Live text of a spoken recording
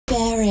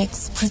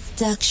X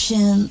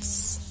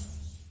Productions.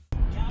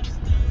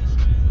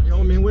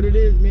 Yo, man, what it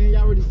is, man?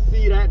 Y'all already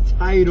see that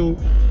title.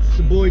 It's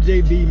your boy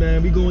JB,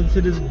 man. We going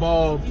to this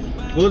ball.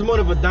 Well, it's more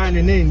of a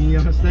dining in, you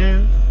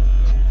understand?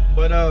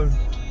 But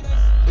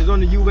it's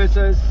on the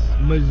USS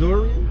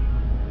Missouri.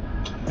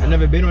 I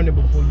never been on it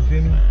before, you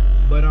feel me?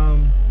 But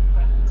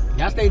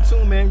y'all stay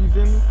tuned, man, you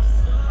feel me?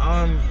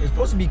 It's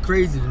supposed to be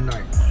crazy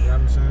tonight, you know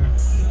what I'm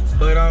saying?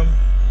 But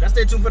y'all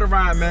stay tuned for the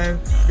ride, man.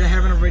 If you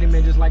haven't already,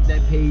 man, just like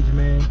that page,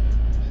 man.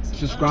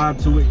 Subscribe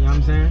to it, you know what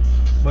I'm saying?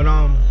 But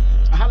I'll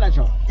holla at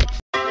y'all.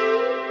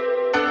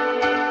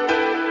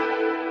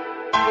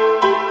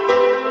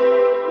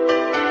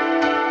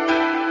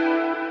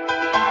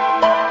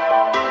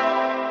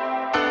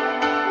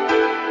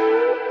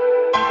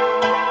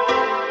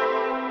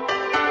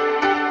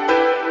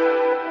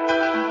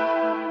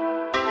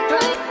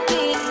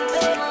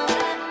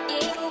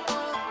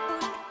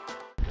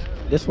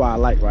 This is what I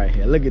like right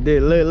here. Look at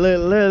this. Look.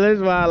 This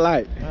is what I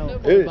like.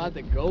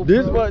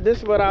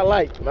 This what I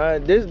like,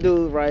 man. This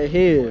dude right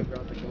here,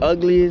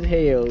 ugly as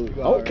hell.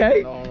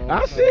 Okay,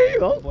 I see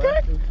you.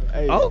 Okay,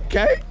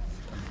 okay.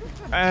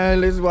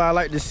 And this is what I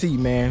like to see,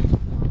 man.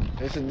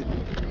 This is.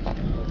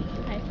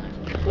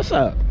 What's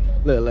up?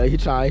 Look, he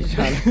trying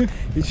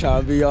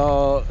to be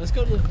all. Let's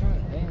go to the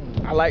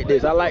front. I like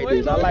this. I like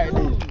this.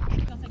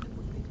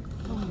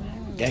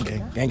 Gang.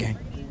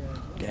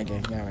 Gang, you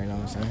already know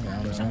what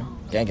I'm saying?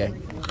 Gang.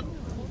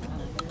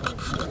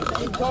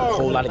 A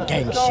whole lot of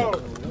gang shit.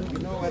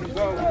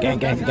 Gang.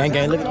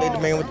 Look at the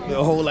man with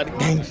a whole lot of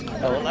gang shit.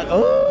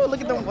 Oh,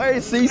 look at them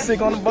waves.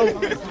 Seasick on the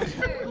boat.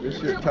 This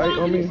shit tight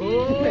on me.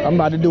 I'm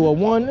about to do a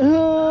one.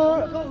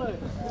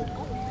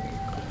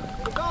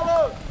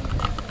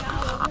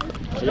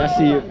 So y'all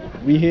see it.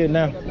 We here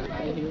now.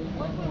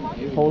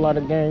 Whole lot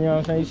of gang, you know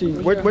what I'm saying? You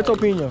see, where's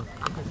Topino?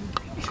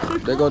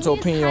 There go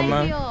Topino,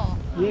 man.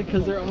 Yeah,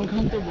 because they're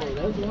uncomfortable.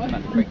 That's why. I'm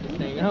about to break the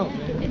thing out,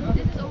 man.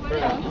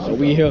 So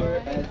we here.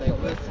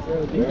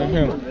 We're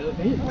here.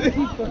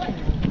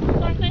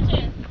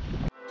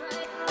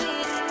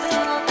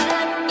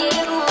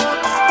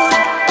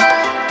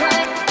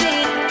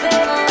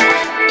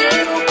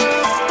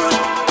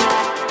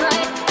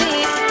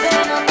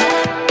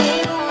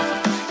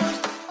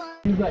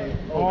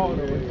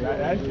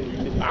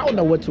 I don't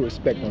know what to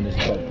expect on this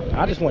boat.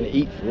 I just want to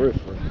eat for real.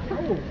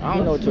 I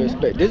don't know what to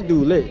expect. This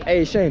dude lit.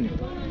 Hey, Shane.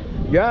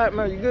 You alright,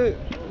 man? You good?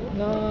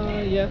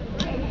 Yeah.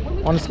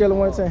 On a scale of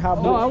 1 to 10, how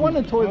big? No, I want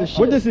to tour the ship.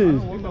 What this is?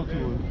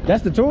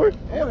 That's the tour?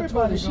 I want to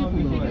tour the ship a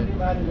little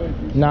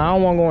bit. Nah, I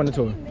don't want to go on the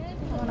tour.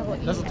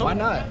 That's a tour? Why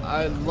not?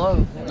 I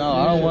love. No,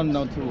 I don't want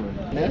no tour.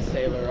 That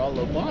sailor all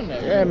up on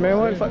there. Yeah, man,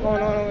 what the fuck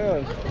going on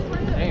over here?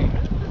 Dang.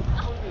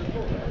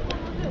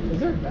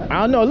 I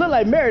don't know. It look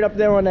like married up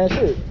there on that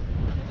shit.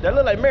 That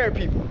look like married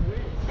people.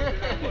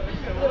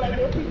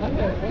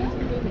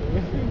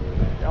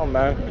 Yo,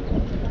 man.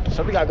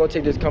 So we gotta go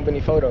take this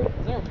company photo. Is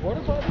there a porta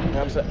potty? You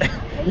know what I'm saying?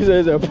 You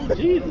said it's a porta.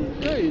 Jesus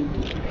Christ.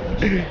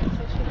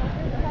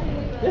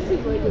 This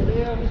is like a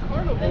damn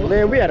carnival.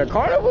 Man, we had a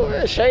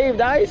carnival. Shaved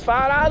ice, $5.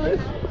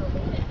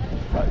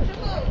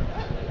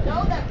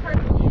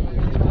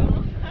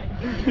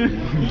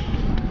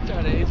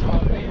 Trying to eat my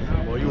face.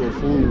 Boy, you a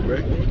fool, bro.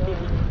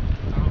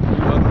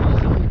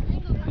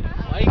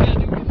 Why you gotta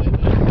do that?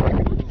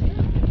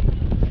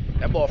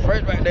 That boy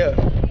fresh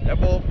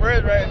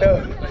right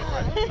there.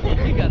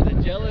 He got the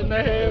gel in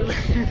their hands.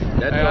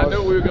 And I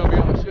knew we were gonna be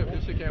on the ship.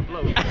 This shit can't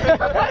blow.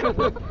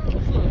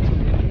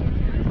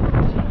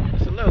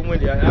 It's a little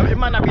windy. It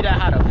might not be that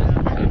hot up there.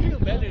 I feel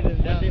better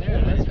than down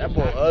there. That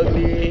boy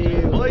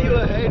ugly. Boy, you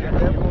a hater.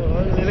 That boy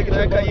ugly. Look at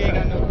that guy. You ain't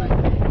got no.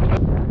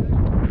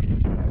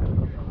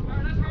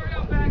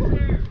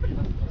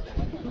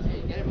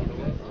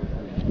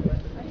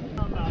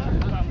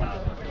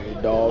 Hey,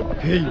 dog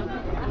P.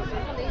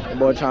 That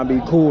boy trying to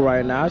be cool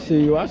right now. I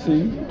see you.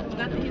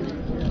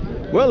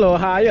 We're a little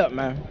high up,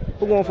 man.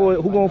 Who going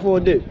for a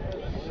dip?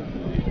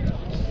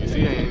 You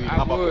see, I ain't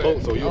hop off the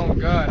boat, so you. Oh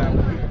God, I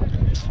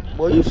would.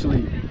 Boy, you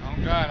sleep. Oh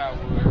God, I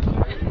would.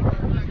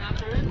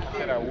 I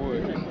said I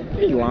would.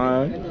 You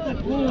lying.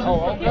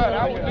 Oh God, I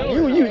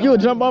would. You'll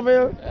jump off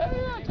here?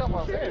 Yeah, jump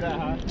off there.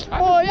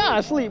 Boy, y'all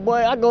asleep,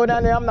 boy. I go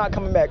down there, I'm not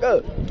coming back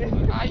up.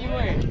 How you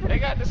ain't? They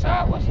got the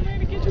side. What's the name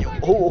to get you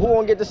back? Who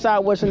won't get the side?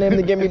 What's your name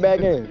to get me back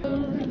in? Go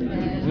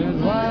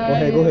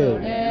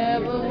ahead.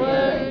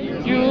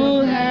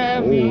 You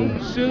have me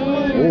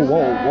soon.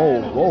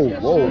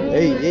 Whoa.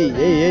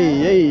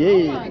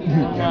 Hey.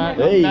 I'm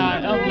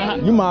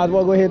not. You might as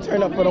well go ahead and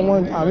turn up for the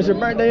one time. It's your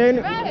birthday, ain't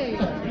it? Right.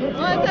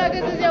 One time,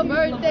 this is your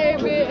birthday,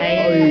 bitch.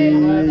 Hey.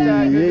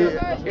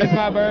 It's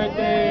my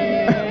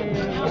birthday.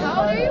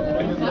 How old are you?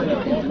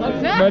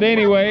 But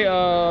anyway,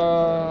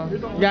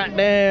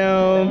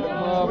 Goddamn.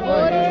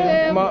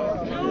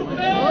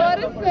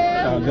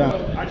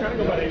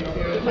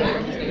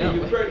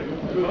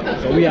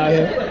 So we out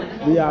here.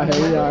 Yeah.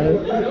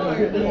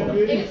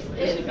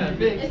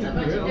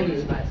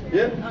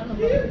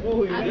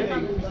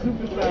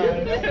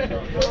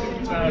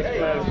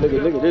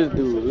 Look at this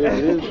dude.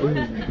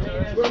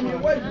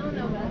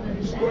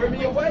 Square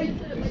me away.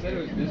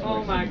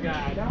 Oh my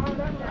God.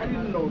 I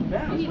didn't know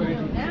that.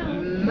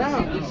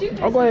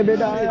 Nah. Oh, go ahead, big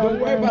dog. Don't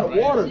worry about the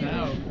water.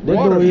 This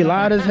dude, he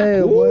loud as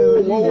hell,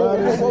 boy. He loud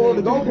as hell.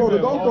 The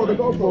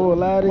GoPro.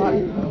 Loud as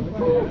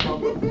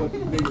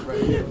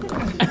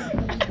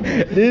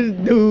This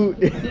dude.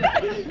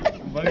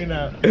 Bugging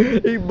out.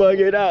 He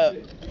bugging out.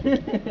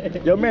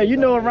 Yo, man, you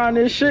know around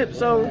this ship,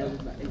 so.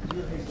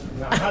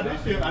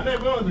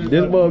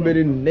 This boy been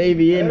in the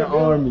Navy and the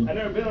Army. I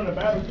never been on a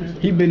battleship.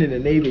 He been in the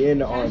Navy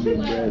and the Army,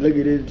 bro. Look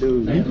at this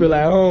dude. He feel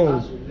like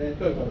home.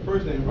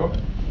 First name, bro.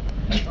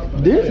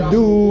 This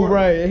dude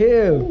right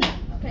here.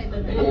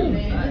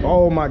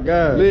 Oh my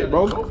God. Lit,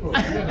 bro.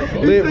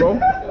 Lit, bro.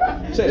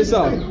 Check this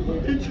out.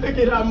 He took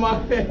it out my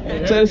hand.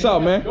 Check this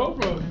out, man.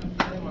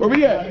 Where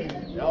we at?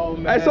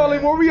 Hey, Sully,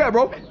 where we at,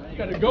 bro?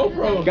 Got a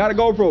GoPro. Got a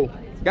GoPro.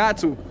 Got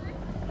to.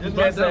 This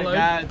man said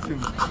got to.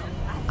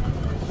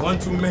 One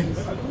too many.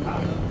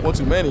 One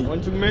too many.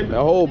 One too many.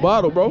 That whole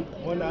bottle, bro.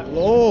 One not.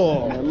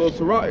 Lord. That little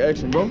Ciroc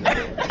action, bro.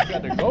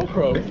 Got the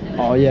GoPro.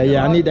 Oh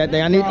yeah. I need that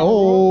thing. I need.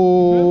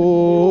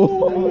 Oh.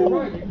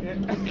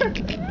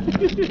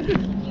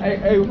 Hey,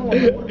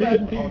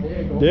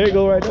 There you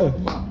go right there.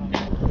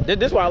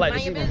 This why I like to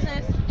Mind see your them.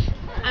 business.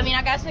 I mean,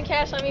 I got some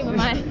cash on me, but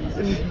my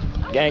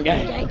Gang.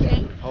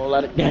 gang. Whole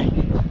lot of gang.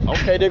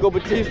 Okay, there go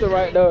Batista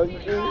right there.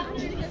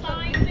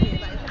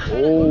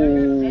 Oh,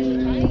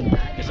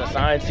 it's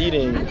assigned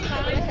seating.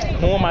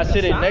 Who am I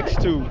sitting next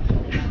to?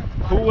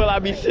 Who will I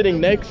be sitting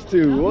next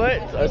to?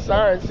 What?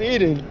 Assigned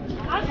seating.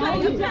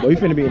 Well, you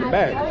finna be in the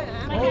back.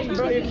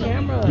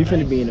 You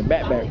finna be in the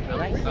back.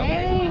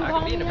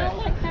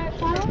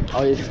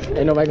 Oh, yeah,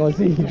 ain't nobody gonna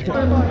see you. That's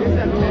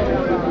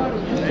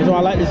what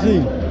I like to see.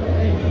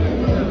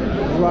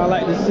 That's what I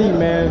like to see,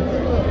 man.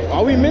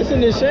 All we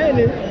missing is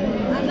Shannon. I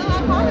know,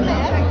 I called him and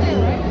asked him.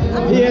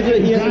 He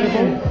answered the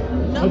phone.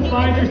 Let's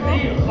find your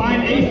seat.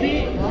 Find a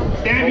seat.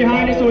 Stand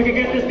behind it so we can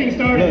get this thing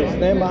started. Look,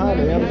 stand behind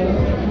him, you know what I'm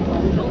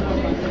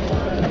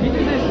saying? He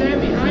just said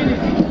stand behind it.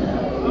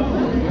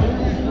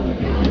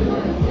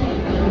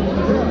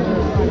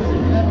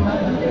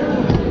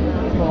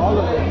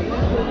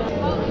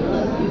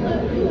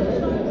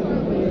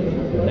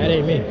 That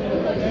ain't me.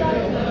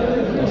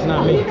 That's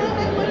not me.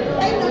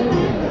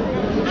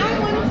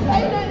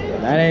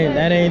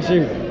 That ain't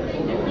you.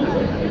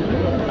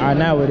 Alright,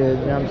 now it is,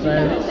 you know what I'm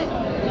saying?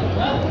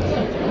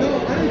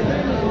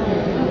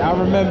 Y'all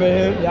remember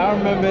him. You know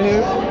what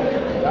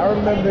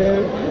I'm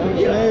saying?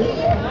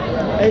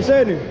 Hey,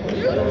 Shady,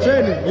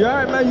 you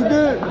alright, man? You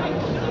good?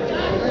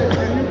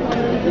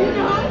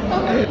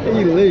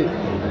 He lit.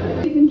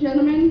 Ladies and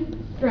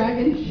gentlemen,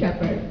 Dragon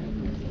Shepherd.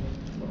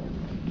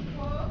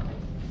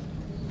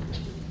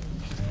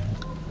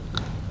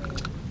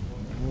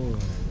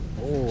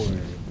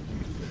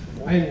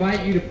 I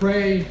invite you to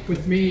pray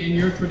with me in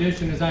your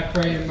tradition as I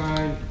pray in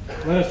mine.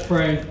 Let us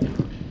pray.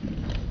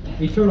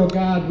 Eternal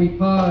God, we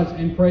pause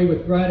and pray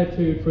with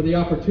gratitude for the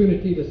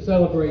opportunity to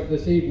celebrate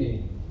this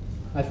evening.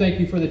 I thank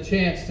you for the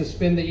chance to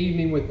spend the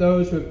evening with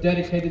those who have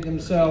dedicated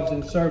themselves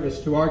in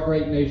service to our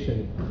great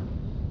nation.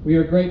 We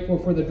are grateful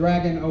for the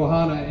Dragon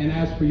Ohana and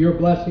ask for your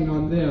blessing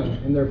on them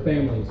and their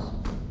families.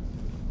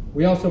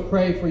 We also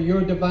pray for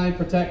your divine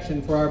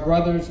protection for our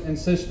brothers and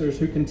sisters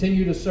who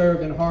continue to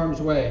serve in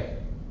harm's way.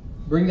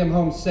 Bring them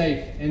home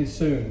safe and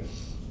soon.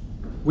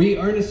 We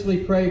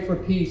earnestly pray for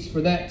peace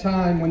for that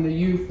time when the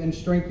youth and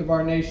strength of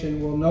our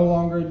nation will no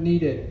longer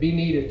be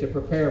needed to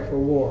prepare for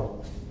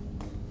war.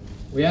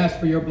 We ask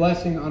for your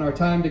blessing on our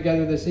time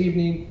together this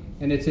evening,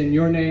 and it's in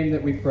your name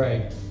that we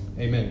pray.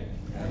 Amen.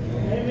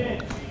 Amen.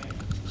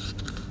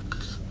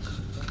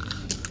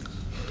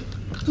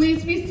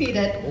 Please be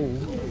seated. Oh,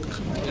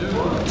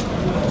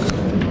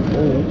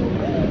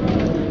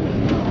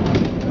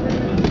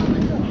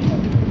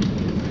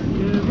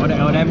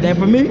 that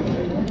for me?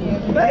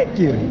 Thank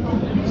you.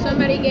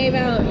 Somebody gave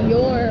out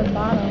your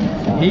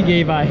bottle. He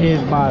gave out his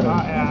bottle.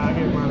 Yeah, I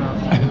gave mine out.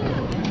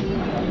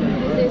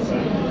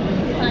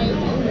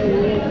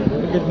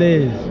 Look at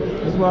this.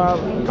 This why. All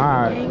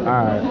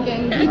right.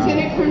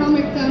 Lieutenant Colonel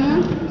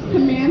McDonough,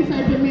 Command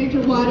Sergeant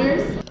Major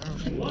Waters. This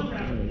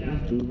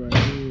dude right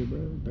here, bro.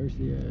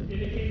 Thirsty ass.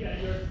 Indicate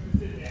that you're to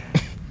sit down.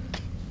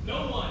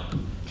 No one,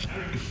 I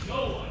repeat, no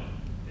one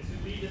is to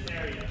leave this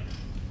area,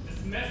 this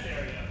mess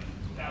area,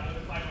 without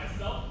notifying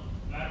myself,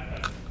 Madam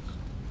President.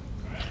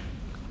 Alright?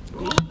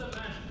 Rules of the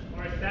match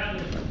are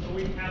established so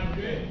we can have a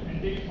good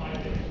and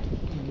dignified day.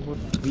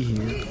 We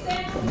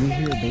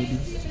here, baby.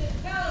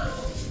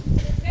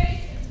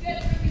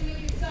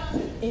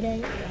 It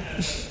ain't.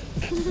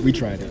 We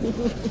tried it.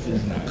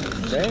 It's not.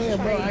 Damn,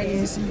 bro, I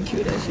didn't see you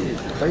kill that shit.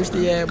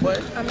 Thirsty ass, boy.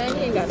 I mean,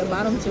 he ain't got the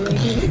bottom to it.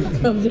 He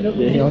comes in the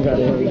Yeah, he don't got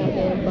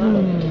that.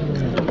 bottom.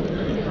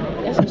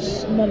 That's a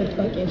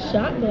motherfucking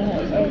shot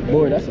glass. Okay.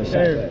 Boy, that's a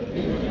shot.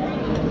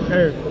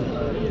 Hey.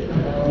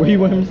 Where you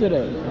want him to sit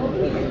at?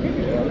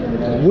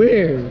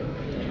 Where?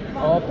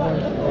 All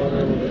points.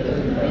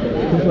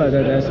 Who's like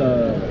that? That's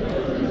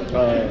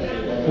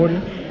 40.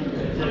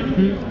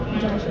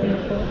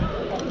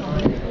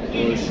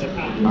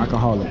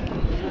 Alcoholic.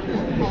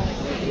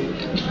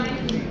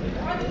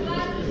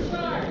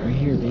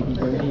 here, baby.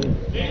 Right here.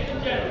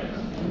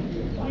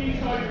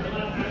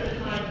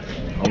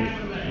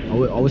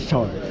 Oh, it's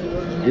charged.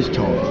 It's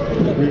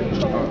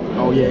charged.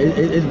 Oh yeah,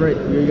 it's ready.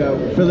 You got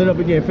fill it up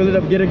again. Fill it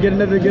up. Get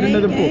another pull. Get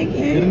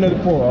another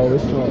pull. Oh,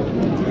 it's charged.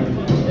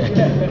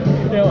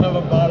 They don't have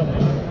a bottom.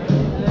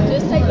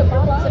 Just take the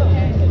bottle to the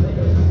hand.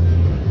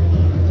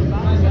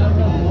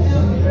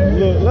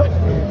 Look.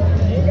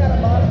 Ain't got a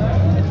bottom.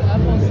 It's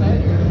apple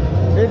cider.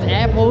 It's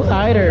apple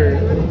cider.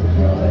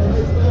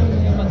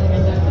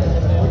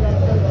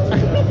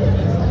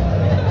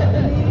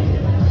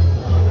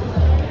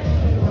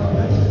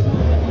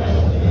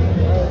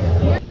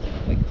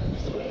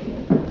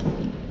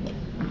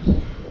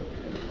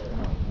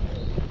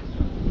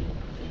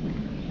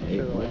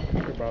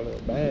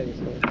 Bags,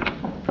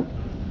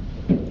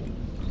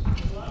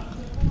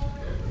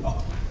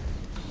 oh,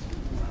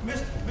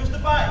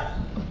 Mr. Bite,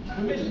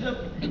 permission to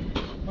be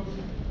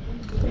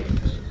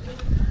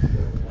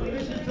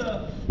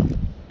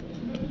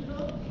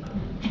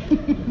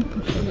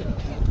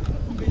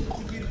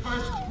the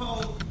first to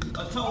propose a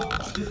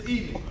toast this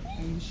evening.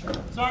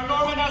 Sergeant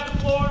Norman has the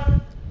floor.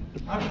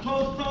 I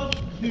propose a toast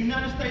to the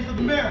United States of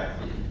America.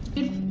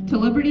 To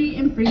liberty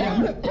and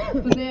freedom,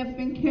 but they have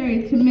been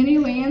carried to many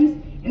lands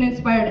and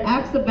inspired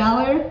acts of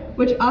valor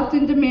which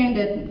often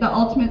demanded the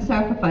ultimate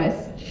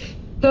sacrifice.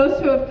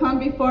 Those who have come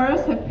before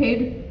us have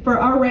paid for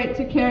our right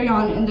to carry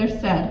on in their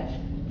stead.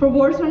 For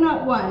wars are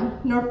not won,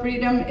 nor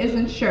freedom is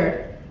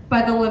ensured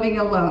by the living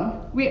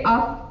alone. We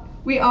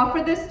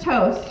offer this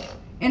toast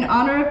in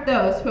honor of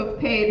those who have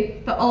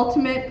paid the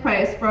ultimate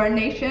price for our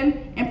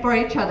nation and for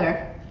each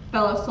other,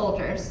 fellow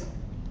soldiers.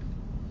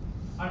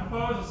 I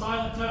propose a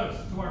silent toast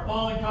to our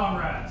fallen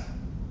comrades.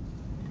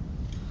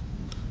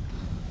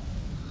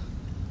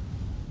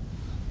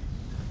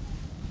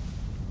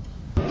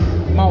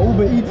 My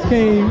Uber Eats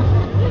came.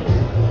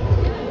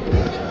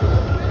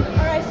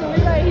 Alright, so we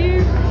got here.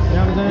 You know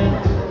what I'm saying?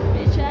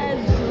 Bitch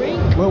ass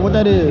drink. What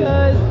that is?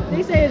 Because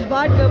they say it's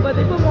vodka, but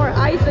they put more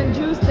ice and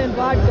juice than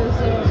vodka,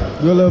 so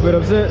You a little bit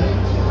upset? I'm a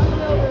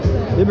little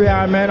upset. You be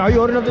alright, man. Are you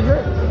old enough to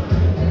drink?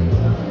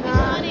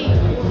 Nah,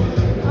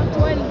 I'm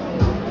 20.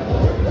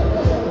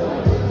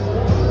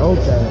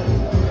 Okay.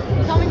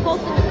 You saw me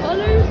posting the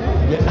colors?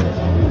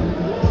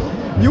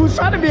 Yeah. You was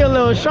trying to be a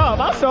little sharp.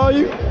 I saw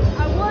you.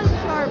 I was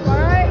sharp,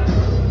 alright?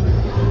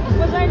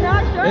 Was I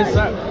not sharp? It's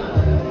sharp.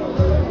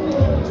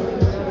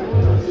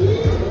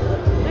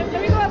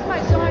 Let me go ask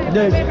my son if I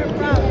Yeah. made her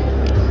proud.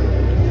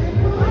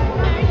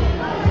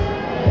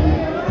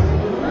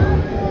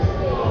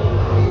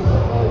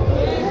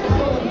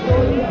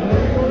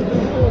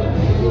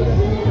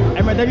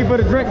 Hey man, thank you for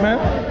the drink, man.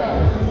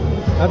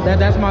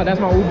 That's my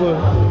Uber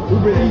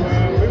Eats. I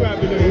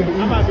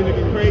might be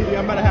looking crazy.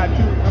 I'm about to have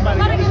two. I'm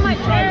about to get my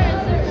chair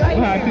and sit right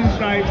I'm about to have here. 2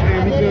 stripes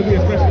and we should be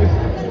a specialist.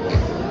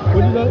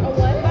 What you got? I'm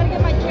about to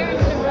get my chair and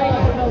sit right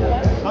here.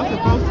 I'm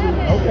supposed to.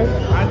 Okay.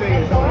 I think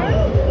it's alright.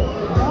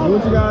 Do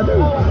what you gotta do.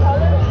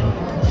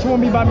 She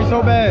want me to buy me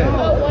so bad. $1? I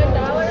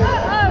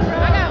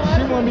got one.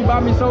 She want me to buy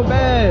me so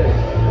bad.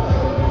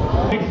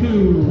 To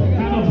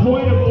have a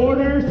point of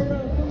orders,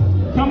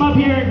 come up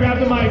here and grab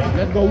the mic.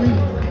 Let's go eat.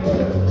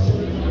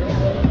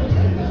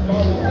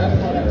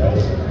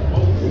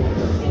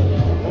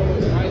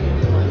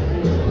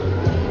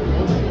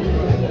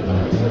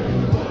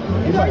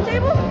 Is our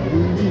table?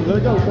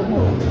 Let's go, come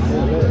on.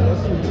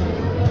 Let's see.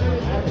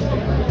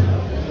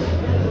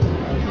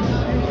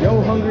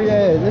 Yo, hungry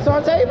ass. It's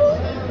our table?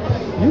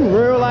 You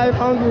real life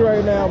hungry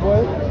right now,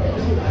 boy.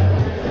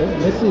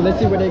 Let's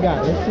see what they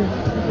got.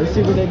 Let's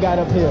see what they got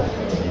up here.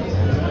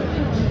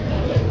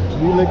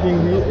 They're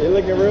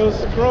looking real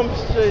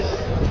scrumptious.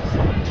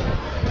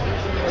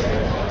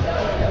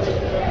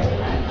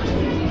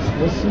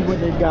 Let's see what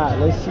they got.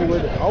 Let's see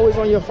what. Always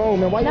on your phone,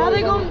 man. Why Now you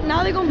they're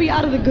gonna be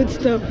out of the good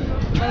stuff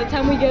by the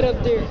time we get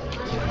up there.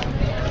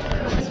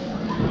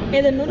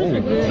 Hey, the noodles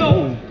are good.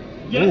 So,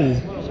 yes,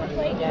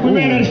 we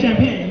ran out of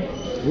champagne,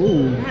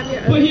 Ooh.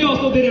 but he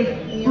also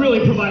didn't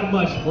really provide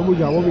much What we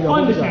got?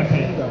 on the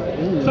champagne.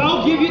 So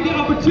I'll give you the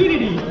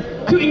opportunity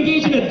to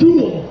engage in a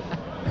duel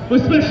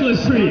with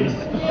Specialist Trees.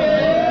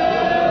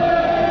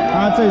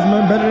 Conte's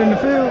better than the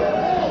field.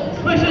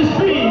 Specialist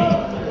Trees,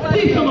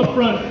 please come up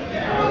front.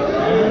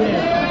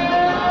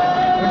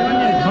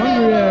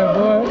 Hungry ass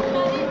boy.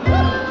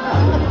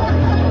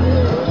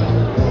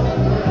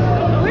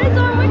 Where's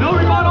our No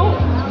rebuttal,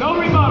 no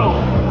rebuttal.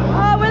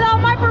 without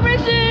my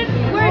permission,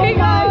 where he go?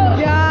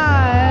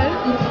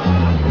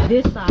 God.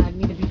 This side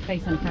need to be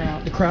facing the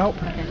crowd. The crowd?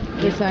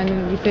 This side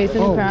need to be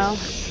facing the crowd.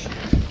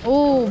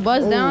 Oh,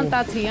 buzz down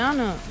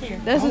Tatiana.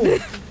 That's what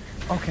this.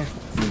 Okay.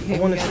 Okay, I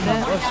want to we see got my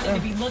that.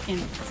 first Be looking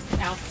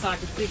outside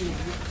the signal.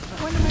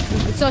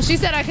 So she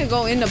said I could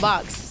go in the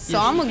box. So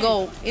I'm gonna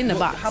go in the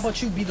box. How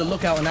about you be the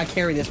lookout and I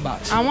carry this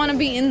box? I want to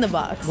be in the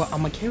box. Well,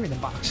 I'm gonna carry the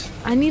box.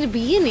 I need to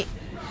be in it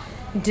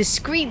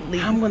discreetly.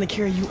 I'm gonna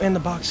carry you in the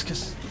box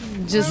because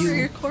Just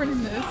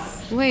recording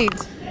this. wait.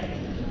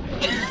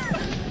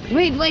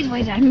 Wait.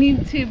 I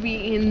need to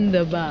be in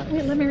the box.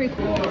 Wait, let me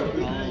record.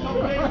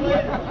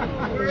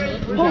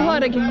 Whole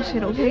lot of gang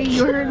shit, okay?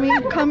 You heard me?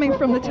 Coming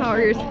from the tower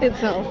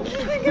itself.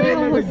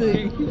 How was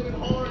it?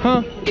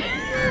 Huh?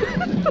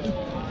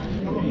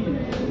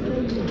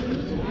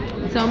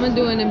 So I'm gonna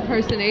do an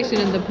impersonation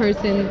of the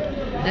person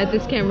that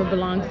this camera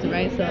belongs to,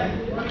 right? So,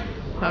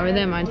 however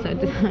that might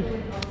decide to,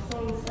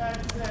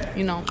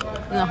 you know,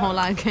 a whole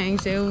lot of gang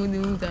shit. Whole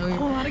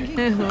lot of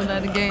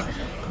gang.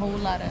 Whole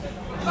lot of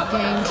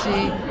gang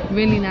shit.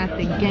 Really not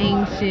the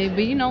gang shit,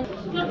 but you know.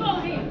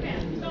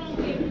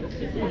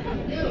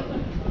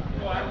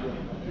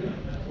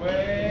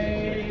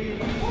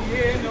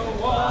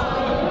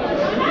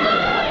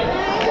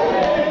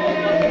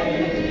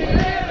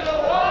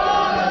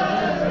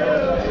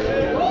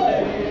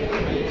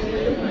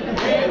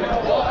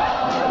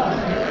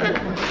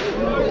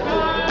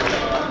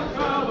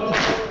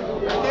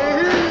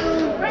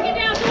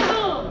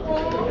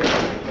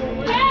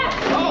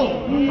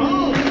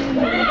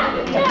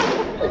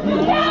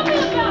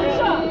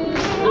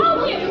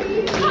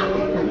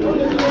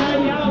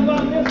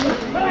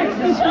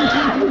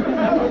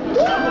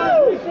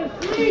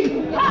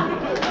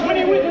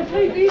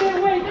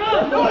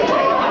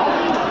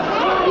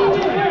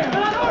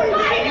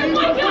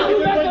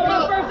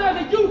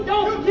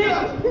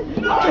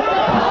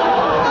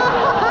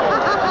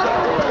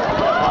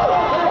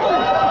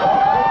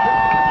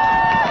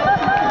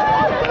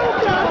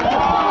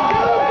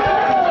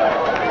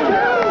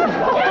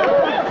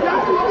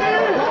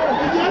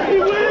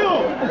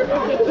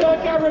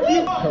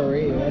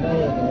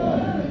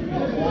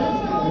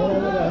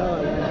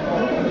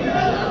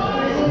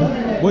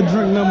 What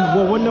drink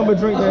number? What number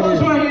drink that is?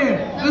 This right here.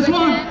 This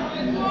one. You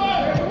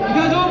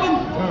guys open?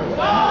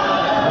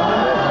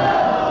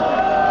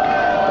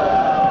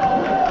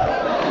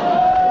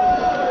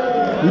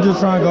 We just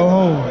trying to go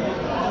home.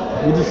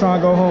 We just trying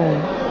to go home.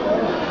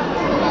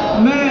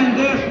 Man,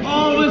 they're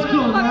always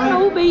close, right?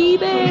 Oh,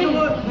 baby.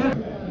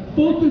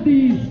 Both of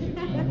these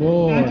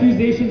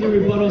accusations and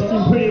rebuttals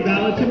seem pretty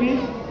valid to me.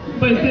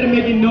 But instead of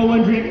making no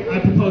one drink, I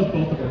propose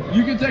both of them.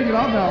 You can take it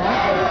off now,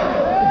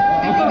 right?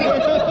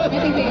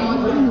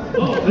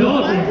 Oh, they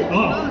all drink.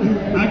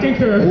 Oh, I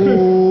concur.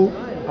 Ooh,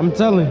 I'm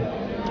telling.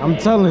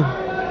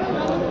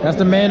 That's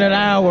the man of the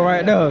hour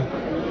right there.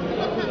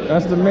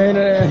 That's the man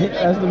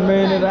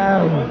of the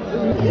hour.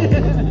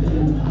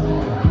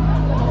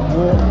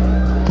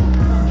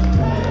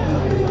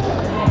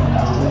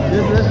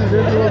 This is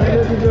what we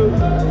listen to.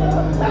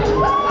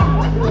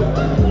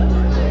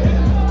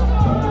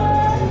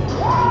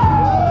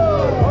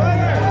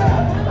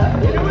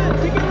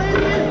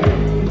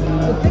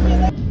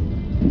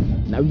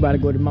 Now we about to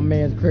go to my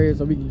man's crib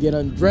so we can get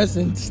undressed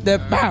and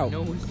step out.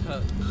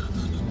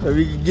 So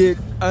we can get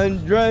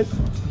undressed,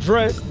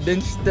 dressed, then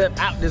step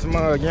out this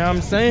mug, you know what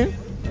I'm saying?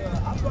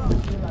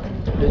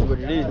 This is what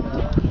it is.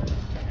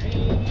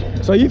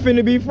 So you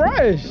finna be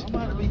fresh.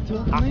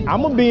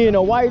 I'ma be in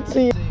a white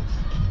tee.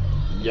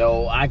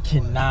 Yo, I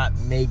cannot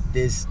make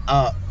this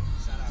up.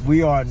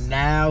 We are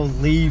now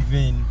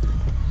leaving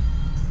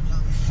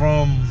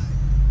from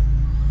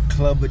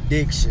Club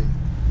Addiction.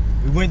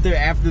 We went there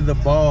after the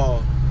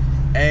ball.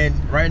 And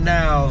right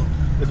now,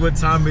 look what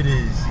time it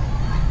is.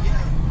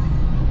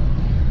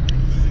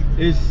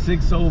 It's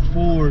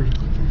 6:04.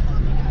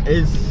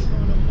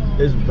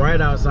 It's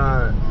bright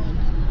outside.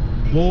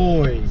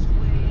 Boy,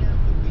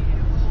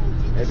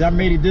 as I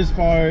made it this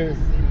far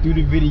through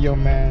the video,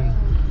 man,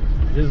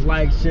 just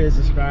like, share,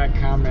 subscribe,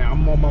 comment.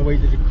 I'm on my way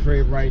to the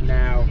crib right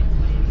now,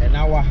 and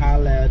I will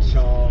holler at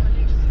y'all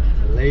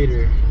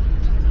later.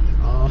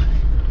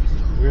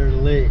 We're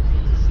lit.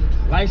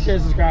 Like, share,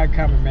 subscribe,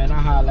 comment, man.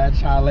 I'll holler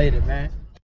at y'all later, man.